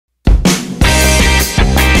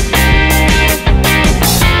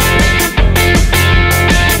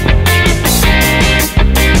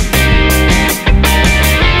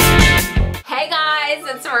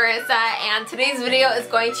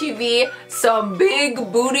TV, some big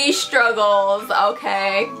booty struggles,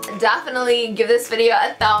 okay? Definitely give this video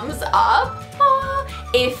a thumbs up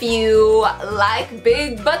if you like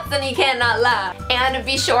big butts and you cannot lie. And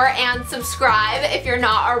be sure and subscribe if you're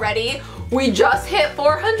not already. We just hit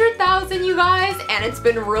 400,000, you guys, and it's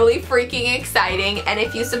been really freaking exciting. And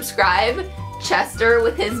if you subscribe, Chester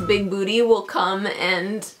with his big booty will come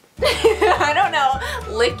and I don't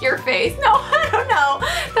know, lick your face. No, I don't know.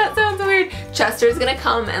 That sounds weird. Chester's gonna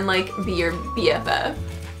come and like be your BFF.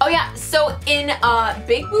 Oh yeah, so in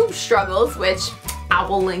Big Boob Struggles, which I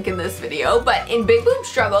will link in this video, but in Big Boob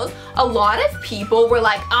Struggles, a lot of people were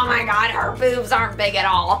like, oh my god, her boobs aren't big at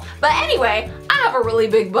all. But anyway, I have a really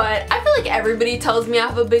big butt. I feel like everybody tells me I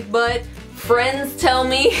have a big butt. Friends tell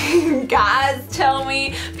me, guys tell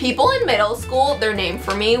me. People in middle school, their name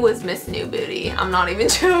for me was Miss New Booty. I'm not even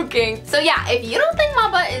joking. So yeah, if you don't think my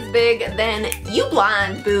butt is big, then you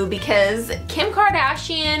blind, boo, because Kim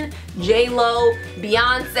Kardashian, J-Lo,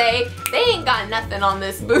 Beyonce, they ain't got nothing on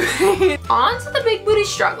this booty. On to the big booty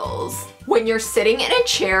struggles. When you're sitting in a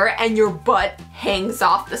chair and your butt hangs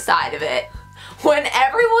off the side of it. When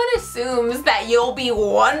everyone assumes that you'll be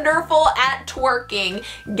wonderful at twerking,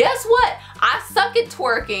 guess what? I suck at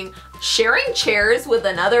twerking. Sharing chairs with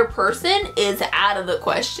another person is out of the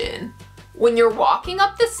question. When you're walking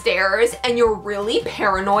up the stairs and you're really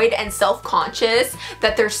paranoid and self-conscious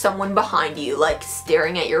that there's someone behind you, like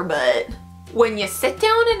staring at your butt. When you sit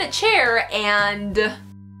down in a chair and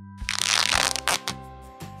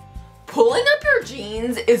pulling up your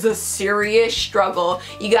jeans is a serious struggle.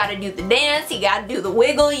 You gotta do the dance, you gotta do the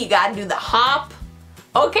wiggle, you gotta do the hop.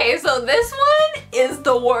 Okay, so this one is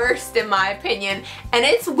the worst in my opinion, and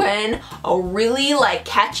it's when a really like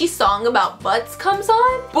catchy song about butts comes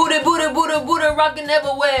on. Booty, booty, booty, booty, rockin'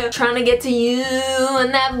 everywhere. Trying to get to you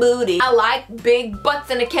and that booty. I like big butts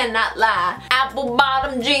and I cannot lie. Apple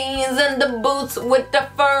bottom jeans and the boots with the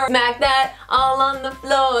fur. Smack that all on the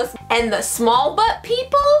floors. And the small butt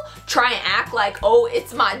people try and act like, oh,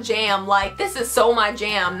 it's my jam. Like, this is so my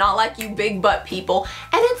jam, not like you big butt people.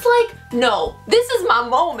 And it's like, no, this is my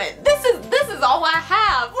moment. This is all I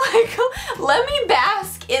have. Like, let me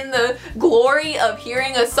bask in the glory of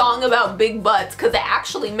hearing a song about big butts, because it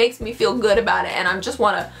actually makes me feel good about it, and I just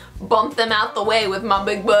want to bump them out the way with my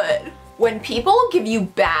big butt. When people give you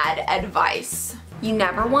bad advice, you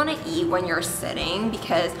never want to eat when you're sitting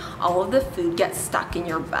because all of the food gets stuck in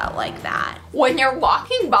your butt like that. When you're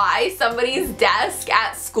walking by somebody's desk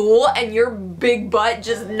at school and your big butt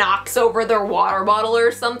just knocks over their water bottle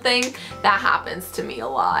or something, that happens to me a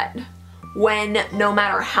lot. When no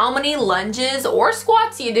matter how many lunges or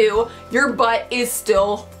squats you do, your butt is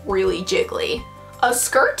still really jiggly. A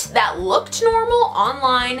skirt that looked normal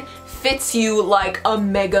online fits you like a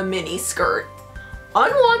mega mini skirt.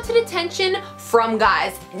 Unwanted attention from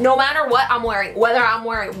guys, no matter what I'm wearing, whether I'm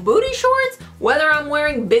wearing booty shorts, whether I'm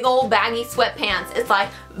wearing big old baggy sweatpants, it's like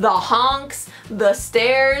the honks, the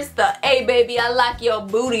stares, the hey baby I like your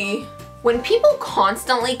booty. When people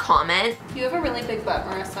constantly comment, you have a really big butt,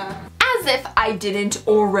 Marissa. As if I didn't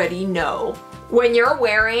already know. When you're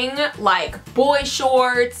wearing like boy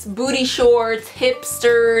shorts, booty shorts,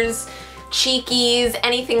 hipsters, cheekies,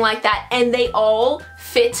 anything like that, and they all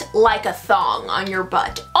fit like a thong on your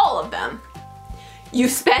butt, all of them. You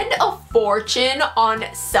spend a fortune on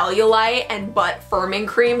cellulite and butt firming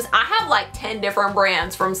creams. I have like 10 different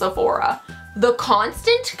brands from Sephora. The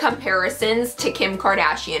constant comparisons to Kim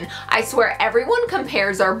Kardashian. I swear everyone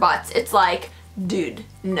compares our butts. It's like, dude,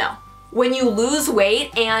 no. When you lose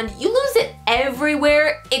weight and you lose it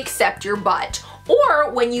everywhere except your butt.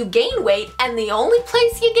 Or when you gain weight and the only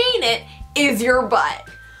place you gain it is your butt.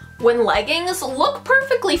 When leggings look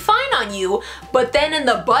perfectly fine on you, but then in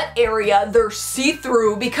the butt area, they're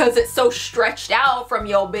see-through because it's so stretched out from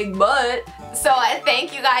your big butt. So I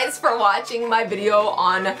thank you guys for watching my video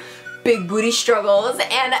on big booty struggles,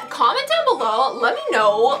 and comment down below, let me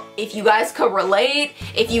know if you guys could relate,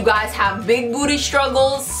 if you guys have big booty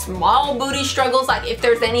struggles, small booty struggles, like if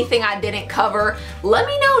there's anything I didn't cover, let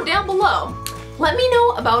me know down below. Let me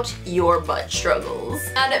know about your butt struggles.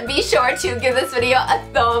 And be sure to give this video a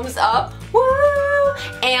thumbs up, woo!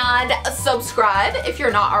 And subscribe if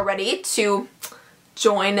you're not already to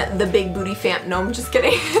join the big booty fam. No, I'm just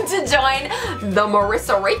kidding. To join the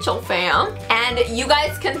Marissa Rachel fam. And you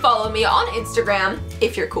guys can follow me on Instagram,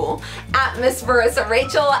 if you're cool, at Miss Marissa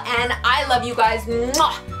Rachel. And I love you guys.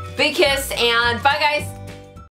 Mwah! Big kiss and bye guys.